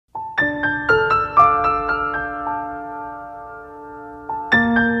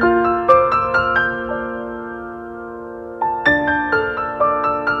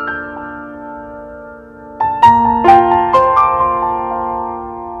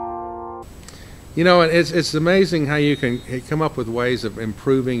You know, it's amazing how you can come up with ways of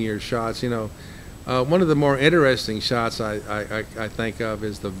improving your shots. You know, one of the more interesting shots I think of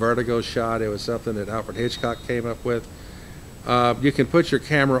is the Vertigo shot. It was something that Alfred Hitchcock came up with. You can put your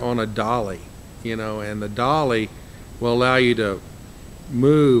camera on a dolly, you know, and the dolly will allow you to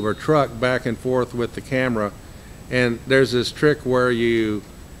move or truck back and forth with the camera. And there's this trick where you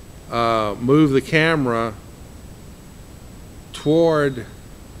move the camera toward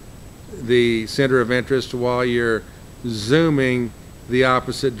the center of interest while you're zooming the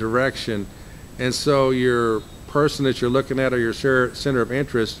opposite direction. And so your person that you're looking at, or your center of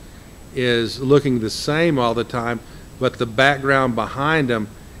interest, is looking the same all the time, but the background behind them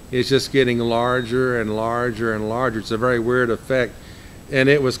is just getting larger and larger and larger. It's a very weird effect. And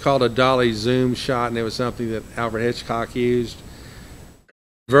it was called a dolly zoom shot, and it was something that Alfred Hitchcock used.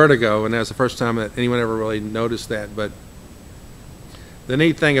 Vertigo, and that's the first time that anyone ever really noticed that. But the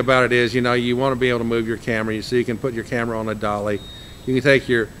neat thing about it is, you know, you want to be able to move your camera, so you can put your camera on a dolly. You can take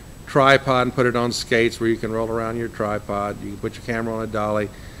your tripod and put it on skates where you can roll around your tripod. You can put your camera on a dolly.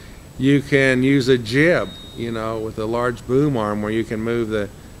 You can use a jib, you know, with a large boom arm where you can move the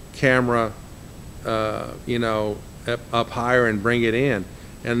camera, you know, up higher and bring it in.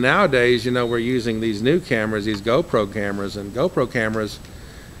 And nowadays, you know, we're using these new cameras, these GoPro cameras, and GoPro cameras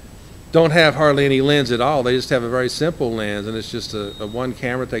don't have hardly any lens at all. They just have a very simple lens, and it's just a one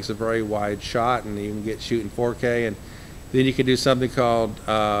camera, takes a very wide shot, and you can get shooting 4K. And then you can do something called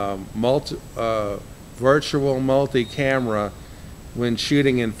virtual multi-camera when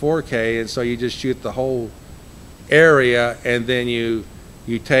shooting in 4K, and so you just shoot the whole area, and then you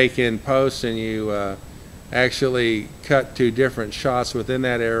take in post, and you actually cut to different shots within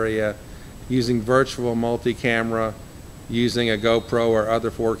that area using virtual multi-camera, using a GoPro or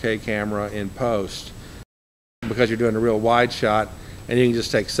other 4K camera in post, because you're doing a real wide shot, and you can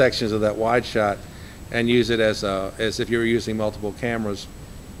just take sections of that wide shot and use it as if you were using multiple cameras.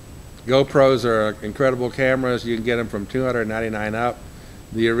 GoPros are incredible cameras. You can get them from $299 up.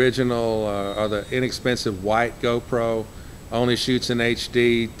 The original or the inexpensive white GoPro only shoots in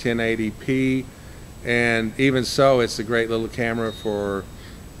HD 1080p, and even so, it's a great little camera for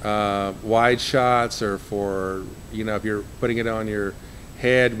wide shots, or for, you know, if you're putting it on your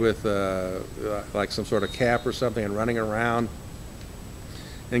head with like some sort of cap or something and running around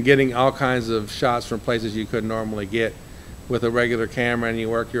and getting all kinds of shots from places you couldn't normally get with a regular camera. And you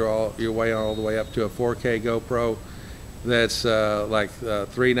work your way all the way up to a 4K GoPro that's like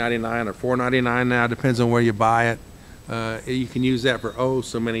 $399 or $499 now, depends on where you buy it. You can use that for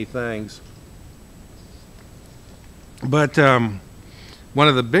so many things. But one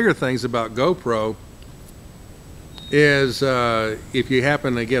of the bigger things about GoPro is if you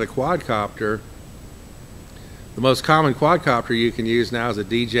happen to get a quadcopter, the most common quadcopter you can use now is a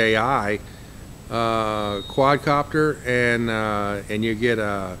DJI quadcopter, and you get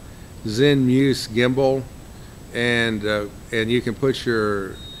a Zen Muse gimbal, and you can put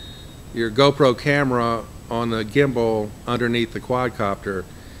your GoPro camera on the gimbal underneath the quadcopter,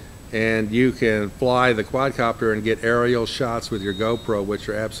 and you can fly the quadcopter and get aerial shots with your GoPro, which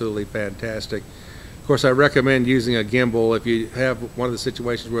are absolutely fantastic. Of course, I recommend using a gimbal if you have one of the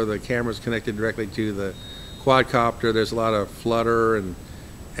situations where the camera is connected directly to the quadcopter. There's a lot of flutter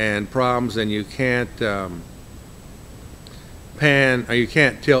and problems, and you can't pan, or you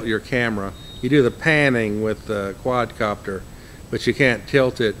can't tilt your camera. You do the panning with the quadcopter, but you can't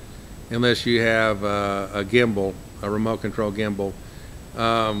tilt it unless you have a gimbal, a remote control gimbal.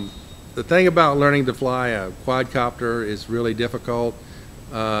 The thing about learning to fly a quadcopter is really difficult.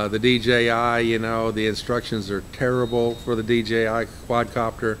 The DJI, you know, the instructions are terrible for the DJI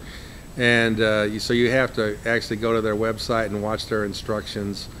quadcopter, and so you have to actually go to their website and watch their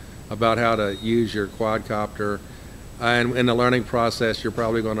instructions about how to use your quadcopter. And in the learning process, you're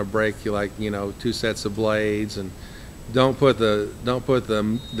probably going to break, like, you know, 2 sets of blades. And don't put the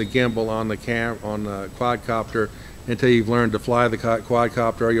gimbal on the quadcopter until you've learned to fly the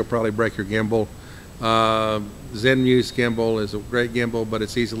quadcopter, or you'll probably break your gimbal. Zen Muse gimbal is a great gimbal, but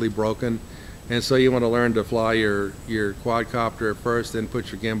it's easily broken, and so you want to learn to fly your quadcopter first, then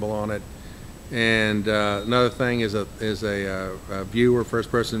put your gimbal on it. And another thing is a viewer,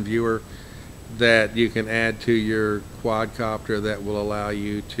 first-person viewer, that you can add to your quadcopter that will allow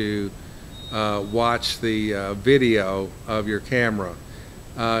you to watch the video of your camera.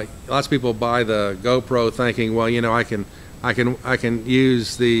 Lots of people buy the GoPro thinking, well, you know, I can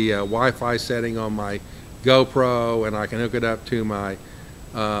use the Wi-Fi setting on my GoPro, and I can hook it up to my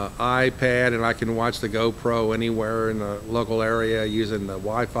iPad, and I can watch the GoPro anywhere in the local area using the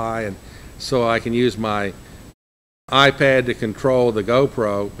Wi-Fi, and so I can use my iPad to control the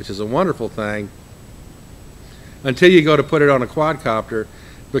GoPro, which is a wonderful thing, until you go to put it on a quadcopter,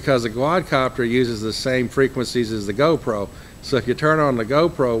 because the quadcopter uses the same frequencies as the GoPro. So if you turn on the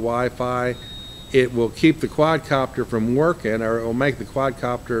GoPro Wi-Fi, it will keep the quadcopter from working, or it will make the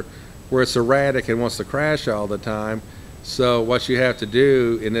quadcopter where it's erratic and wants to crash all the time. So what you have to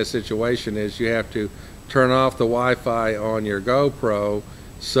do in this situation is you have to turn off the Wi-Fi on your GoPro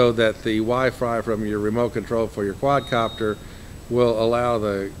so that the Wi-Fi from your remote control for your quadcopter will allow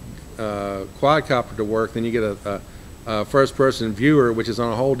the quadcopter to work. Then you get a first-person viewer, which is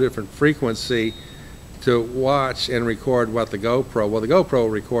on a whole different frequency, to watch and record what the GoPro, well, the GoPro will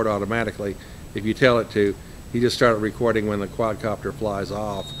record automatically if you tell it to. You just start recording when the quadcopter flies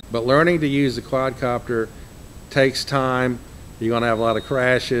off. But learning to use the quadcopter takes time. You're going to have a lot of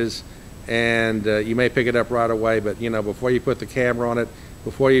crashes, and you may pick it up right away, but before you put the camera on it,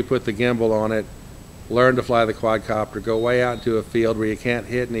 before you put the gimbal on it, learn to fly the quadcopter. Go way out into a field where you can't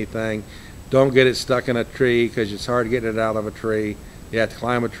hit anything. Don't get it stuck in a tree, because it's hard getting it out of a tree. You have to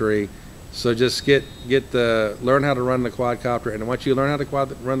climb a tree. So just learn how to run the quadcopter, and once you learn how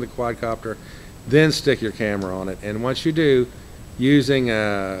to run the quadcopter, then stick your camera on it. And once you do, using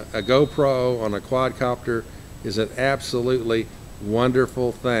a GoPro on a quadcopter is an absolutely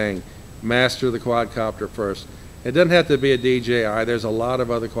wonderful thing. Master the quadcopter first. It doesn't have to be a DJI. There's a lot of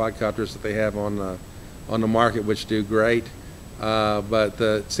other quadcopters that they have on the market which do great, but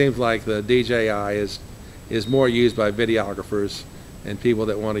it seems like the DJI is more used by videographers and people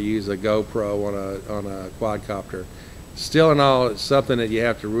that want to use a GoPro on a quadcopter. Still in all, it's something that you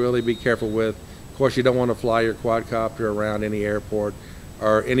have to really be careful with. Of course, you don't want to fly your quadcopter around any airport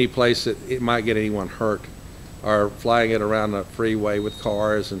or any place that it might get anyone hurt, or flying it around a freeway with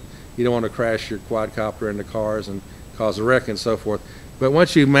cars, and you don't want to crash your quadcopter into cars and cause a wreck and so forth. But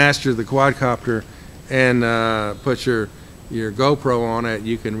once you master the quadcopter and put your GoPro on it,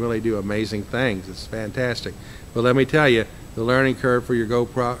 you can really do amazing things. It's fantastic. But let me tell you, the learning curve for your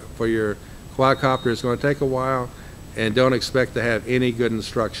GoPro, for your quadcopter, is going to take a while, and don't expect to have any good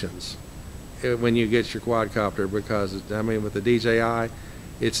instructions when you get your quadcopter, because with the DJI,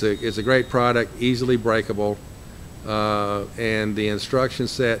 it's a great product, easily breakable, and the instruction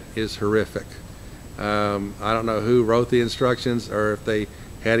set is horrific. I don't know who wrote the instructions, or if they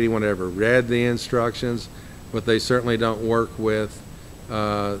had anyone ever read the instructions, but they certainly don't work with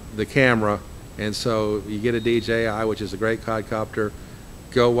the camera. And so you get a DJI, which is a great quadcopter,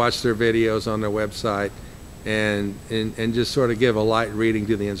 go watch their videos on their website, and just sort of give a light reading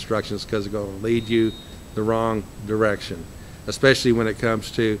to the instructions, because it's going to lead you the wrong direction, especially when it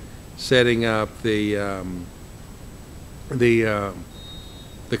comes to setting up the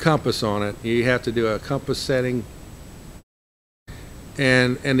compass on it. You have to do a compass setting,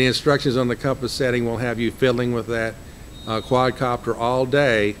 and the instructions on the compass setting will have you fiddling with that quadcopter all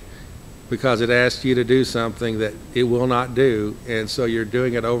day, because it asks you to do something that it will not do, and so you're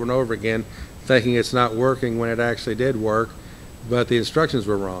doing it over and over again, thinking it's not working when it actually did work, but the instructions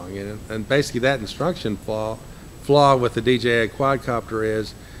were wrong. And basically that instruction flaw with the DJI quadcopter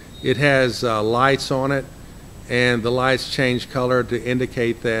is it has lights on it, and the lights change color to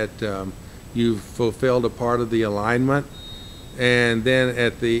indicate that you've fulfilled a part of the alignment. And then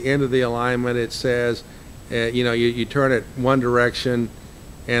at the end of the alignment, it says, you turn it one direction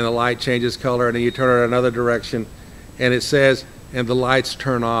and the light changes color, and then you turn it another direction and it says, and the lights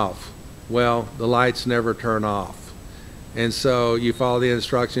turn off. Well, the lights never turn off. And so you follow the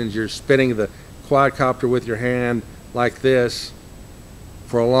instructions, you're spinning the quadcopter with your hand like this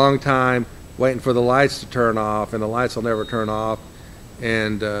for a long time, waiting for the lights to turn off, and the lights will never turn off.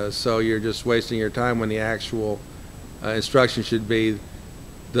 And so you're just wasting your time, when the actual instruction should be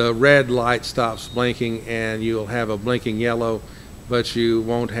the red light stops blinking and you'll have a blinking yellow, but you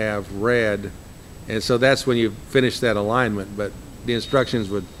won't have red. And so that's when you finish that alignment. But the instructions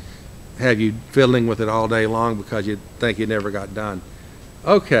would have you fiddling with it all day long, because you'd think you never got done.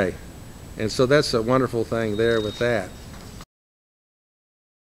 Okay, and so that's a wonderful thing there with that.